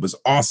division and it was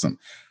awesome.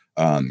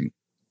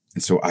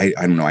 And so I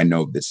don't know. I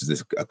know this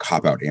is a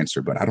cop-out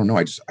answer, but I don't know.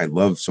 I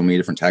love so many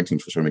different tag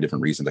teams for so many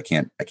different reasons. I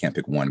can't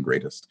pick one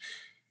greatest.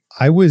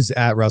 I was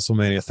at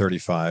WrestleMania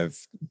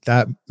 35.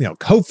 That,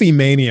 Kofi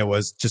Mania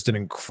was just an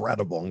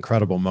incredible,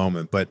 incredible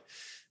moment, but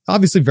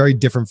obviously very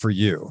different for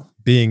you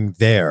being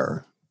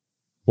there.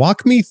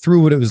 Walk me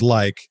through what it was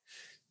like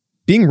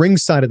being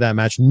ringside of that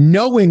match,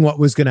 knowing what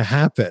was going to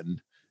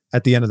happen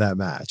at the end of that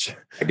match.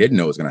 I didn't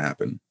know it was going to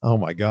happen. Oh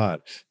my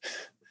God.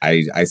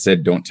 I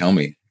said, don't tell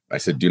me. I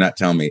said, do not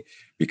tell me,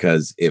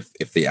 because if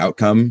the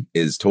outcome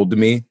is told to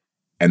me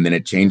and then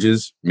it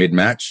changes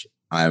mid-match,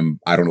 I don't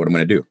know what I'm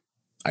going to do.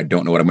 I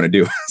don't know what I'm going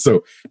to do.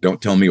 So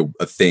don't tell me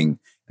a thing.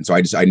 And so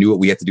I knew what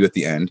we had to do at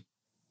the end,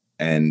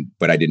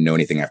 but I didn't know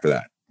anything after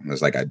that. I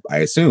was like, I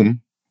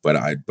assume,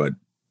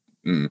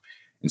 and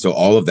so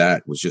all of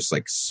that was just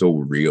like so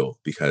real,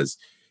 because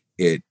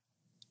it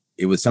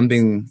was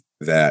something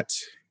that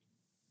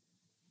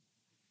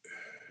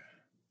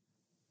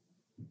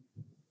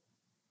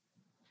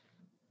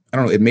I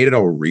don't know, it made it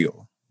all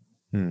real.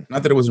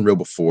 Not that it wasn't real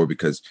before,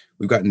 because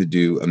we've gotten to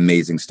do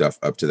amazing stuff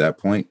up to that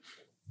point.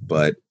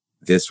 But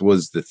this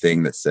was the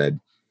thing that said,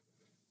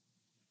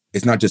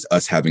 it's not just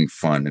us having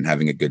fun and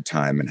having a good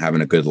time and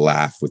having a good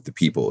laugh with the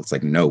people. It's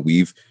like, no,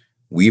 we've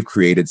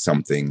created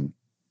something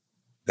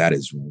that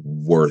is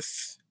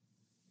worth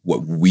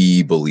what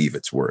we believe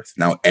it's worth.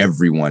 Now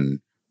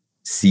everyone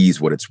sees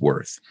what it's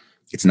worth.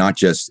 It's not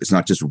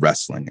just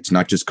wrestling. It's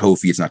not just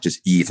Kofi. It's not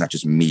just E. It's not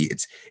just me.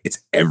 It's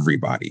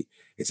everybody.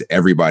 It's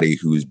everybody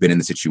who's been in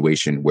the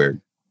situation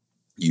where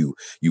you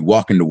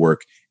walk into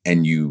work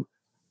and you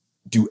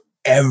do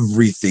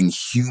everything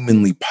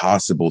humanly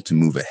possible to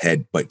move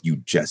ahead, but you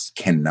just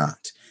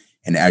cannot.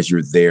 And as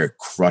you're there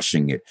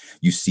crushing it,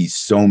 you see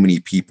so many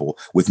people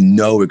with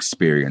no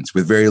experience,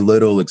 with very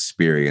little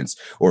experience,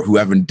 or who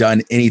haven't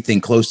done anything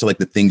close to like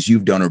the things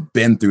you've done or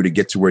been through to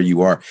get to where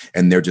you are.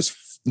 And they're just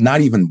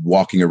not even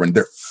walking around.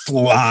 They're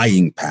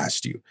flying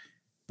past you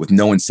with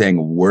no one saying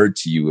a word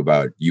to you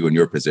about you and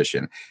your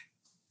position.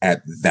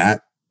 At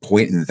that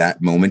point, in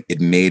that moment, it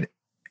made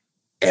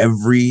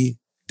every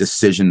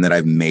decision that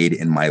I've made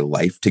in my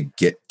life to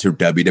get to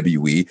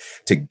WWE,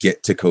 to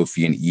get to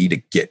Kofi and E, to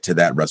get to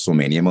that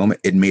WrestleMania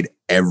moment, it made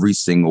every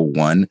single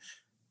one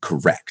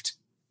correct.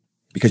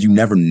 Because you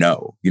never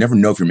know. You never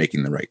know if you're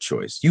making the right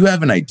choice. You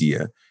have an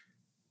idea,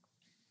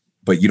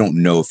 but you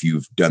don't know if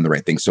you've done the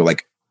right thing. So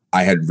like,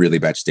 I had really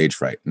bad stage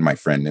fright. And my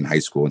friend in high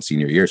school and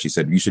senior year, she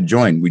said, you should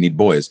join. We need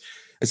boys.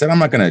 I said, I'm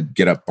not going to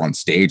get up on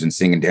stage and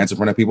sing and dance in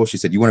front of people. She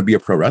said, you want to be a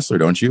pro wrestler,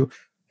 don't you?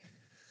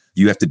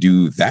 You have to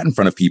do that in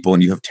front of people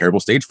and you have terrible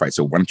stage fright.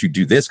 So why don't you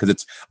do this? Because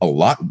it's a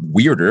lot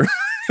weirder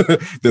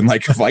than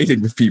like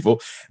fighting with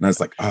people. And I was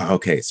like, oh,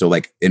 okay. So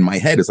like in my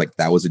head, it's like,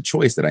 that was a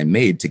choice that I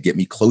made to get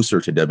me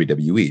closer to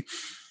WWE.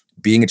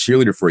 Being a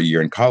cheerleader for a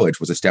year in college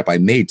was a step I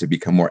made to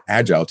become more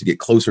agile, to get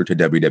closer to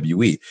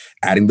WWE.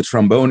 Adding the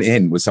trombone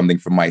in was something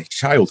from my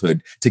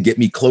childhood to get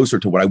me closer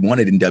to what I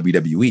wanted in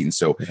WWE. And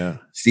so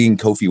seeing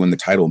Kofi win the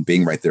title and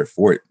being right there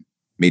for it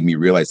made me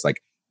realize,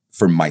 like,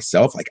 for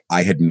myself, like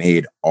I had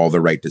made all the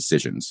right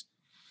decisions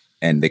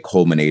and they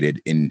culminated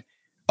in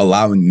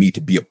allowing me to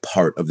be a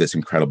part of this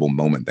incredible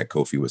moment that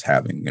Kofi was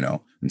having, you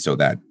know? And so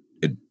that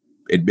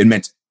it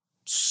meant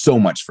so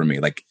much for me,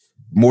 like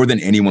more than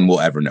anyone will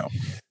ever know.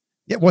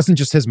 It wasn't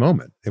just his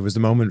moment. It was the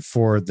moment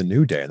for the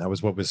New Day. And that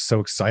was what was so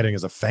exciting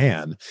as a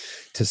fan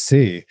to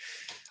see.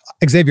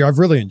 Xavier, I've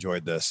really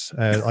enjoyed this.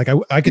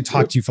 I could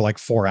talk to you for like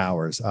 4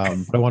 hours,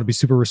 but I want to be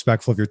super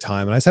respectful of your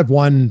time. And I just have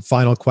one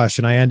final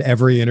question. I end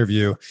every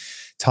interview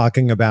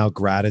talking about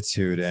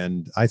gratitude.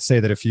 And I'd say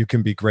that if you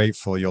can be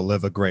grateful, you'll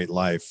live a great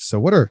life. So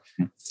what are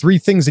 3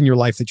 things in your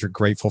life that you're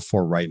grateful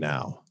for right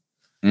now?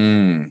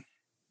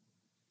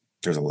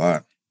 There's a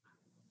lot.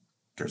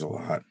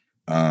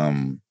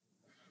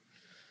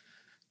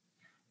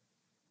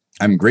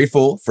 I'm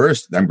grateful.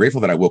 First, I'm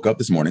grateful that I woke up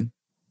this morning.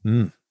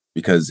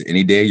 Because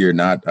any day you're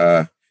not,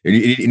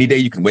 any day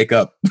you can wake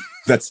up,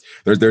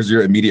 there's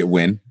your immediate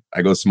win.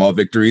 I go small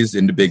victories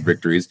into big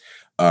victories.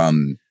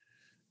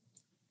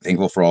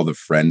 Thankful for all the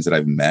friends that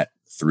I've met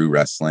through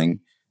wrestling,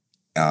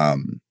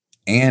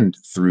 and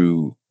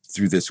through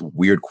this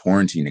weird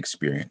quarantine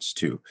experience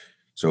too.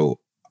 So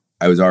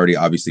I was already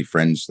obviously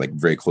friends, like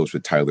very close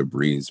with Tyler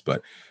Breeze,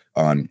 but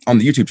on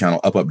the YouTube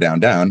channel,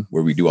 UpUpDownDown,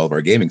 where we do all of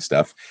our gaming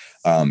stuff,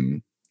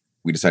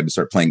 we decided to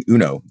start playing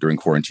Uno during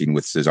quarantine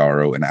with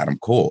Cesaro and Adam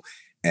Cole.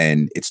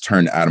 And it's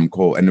turned Adam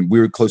Cole, and we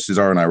were close,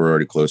 Cesaro and I were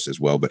already close as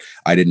well, but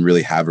I didn't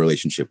really have a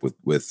relationship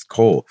with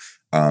Cole.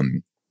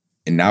 And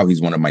now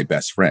he's one of my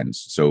best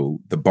friends. So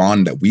the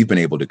bond that we've been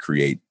able to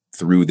create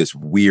through this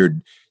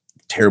weird,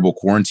 terrible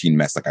quarantine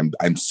mess, like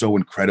I'm so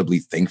incredibly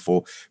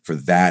thankful for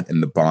that.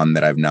 And the bond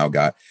that I've now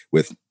got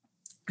with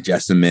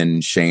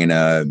Jessamine,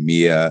 Shayna,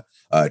 Mia,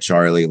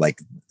 Charlie, like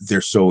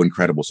they're so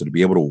incredible. So to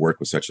be able to work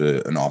with such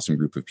an awesome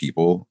group of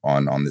people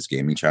on this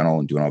gaming channel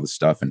and doing all this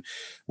stuff and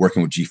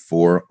working with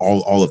G4,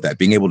 all of that,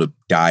 being able to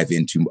dive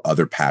into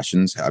other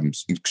passions, I'm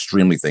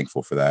extremely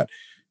thankful for that.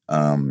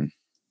 And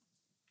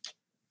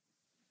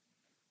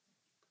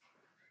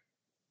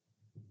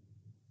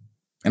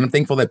I'm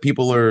thankful that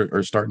people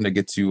are starting to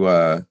get to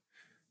a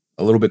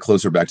little bit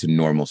closer back to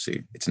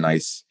normalcy. It's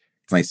nice.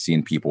 It's nice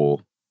seeing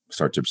people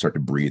start to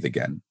breathe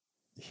again.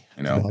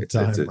 You know, it's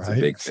a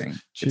big thing.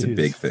 Jeez. It's a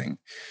big thing.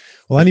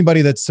 Well,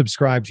 anybody that's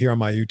subscribed here on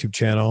my YouTube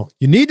channel,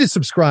 you need to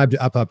subscribe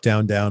to Up, Up,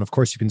 Down, Down. Of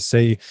course, you can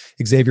see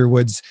Xavier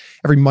Woods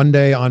every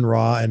Monday on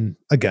Raw. And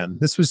again,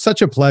 this was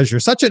such a pleasure,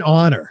 such an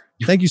honor.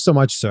 Thank you so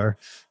much, sir.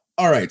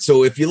 All right.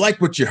 So if you like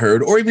what you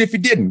heard, or even if you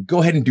didn't, go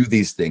ahead and do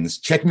these things.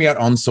 Check me out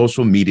on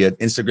social media,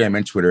 Instagram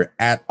and Twitter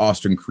at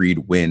Austin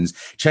Creed Wins.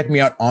 Check me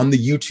out on the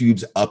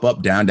YouTube's Up,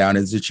 Up, Down, Down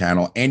is the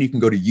channel. And you can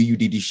go to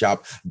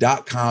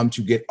UUDDshop.com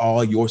to get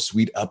all your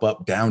sweet Up,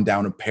 Up, Down,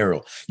 Down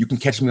apparel. You can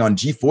catch me on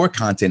G4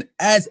 content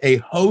as a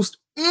host.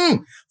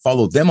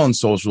 Follow them on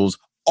socials,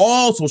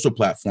 all social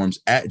platforms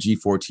at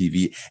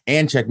G4TV,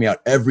 and check me out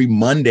every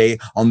Monday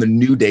on the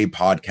New Day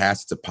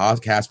podcast. It's a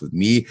podcast with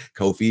me,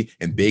 Kofi,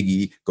 and Big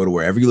E. Go to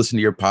wherever you listen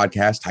to your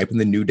podcast, type in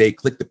the New Day,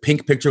 click the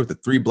pink picture with the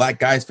 3 black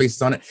guys'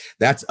 faces on it.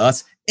 That's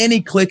us.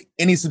 Any click,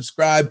 any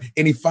subscribe,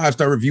 any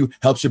 5-star review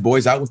helps your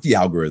boys out with the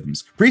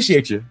algorithms.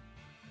 Appreciate you.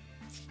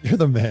 You're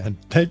the man.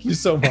 Thank you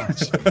so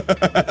much.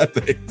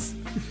 Thanks.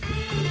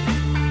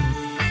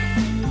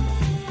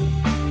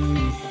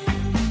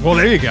 Well,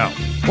 there you go.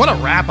 What a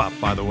wrap up,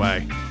 by the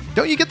way.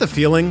 Don't you get the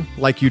feeling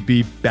like you'd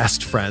be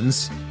best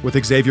friends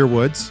with Xavier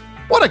Woods?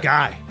 What a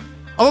guy.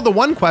 Although the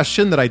one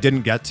question that I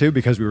didn't get to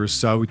because we were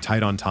so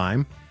tight on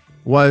time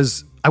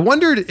was, I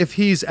wondered if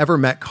he's ever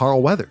met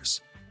Carl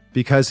Weathers,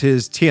 because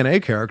his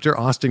TNA character,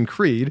 Austin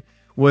Creed,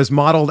 was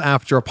modeled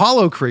after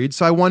Apollo Creed.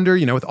 So I wonder,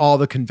 with all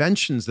the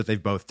conventions that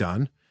they've both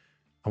done,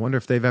 I wonder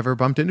if they've ever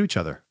bumped into each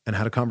other and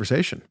had a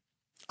conversation.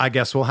 I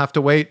guess we'll have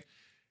to wait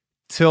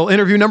till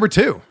interview number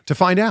 2 to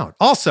find out.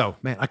 Also,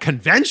 man, a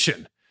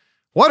convention.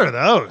 What are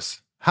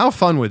those? How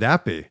fun would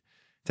that be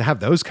to have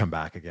those come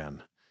back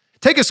again?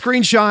 Take a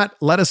screenshot.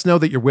 Let us know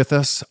that you're with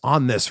us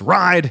on this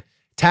ride.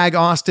 Tag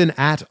Austin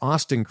at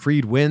Austin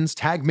Creed Wins.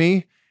 Tag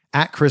me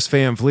at Chris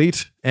Van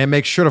Vliet. And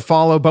make sure to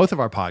follow both of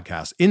our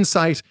podcasts,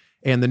 Insight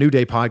and the New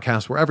Day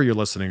podcast, wherever you're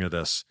listening to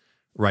this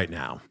right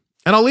now.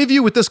 And I'll leave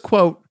you with this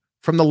quote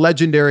from the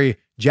legendary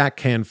Jack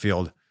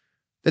Canfield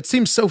that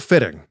seems so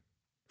fitting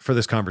for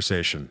this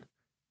conversation.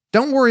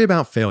 Don't worry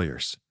about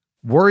failures.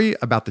 Worry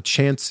about the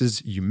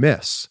chances you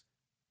miss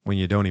when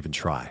you don't even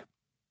try.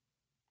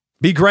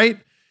 Be great.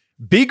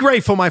 Be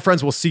grateful, my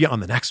friends. We'll see you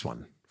on the next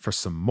one for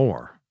some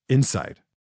more Insight.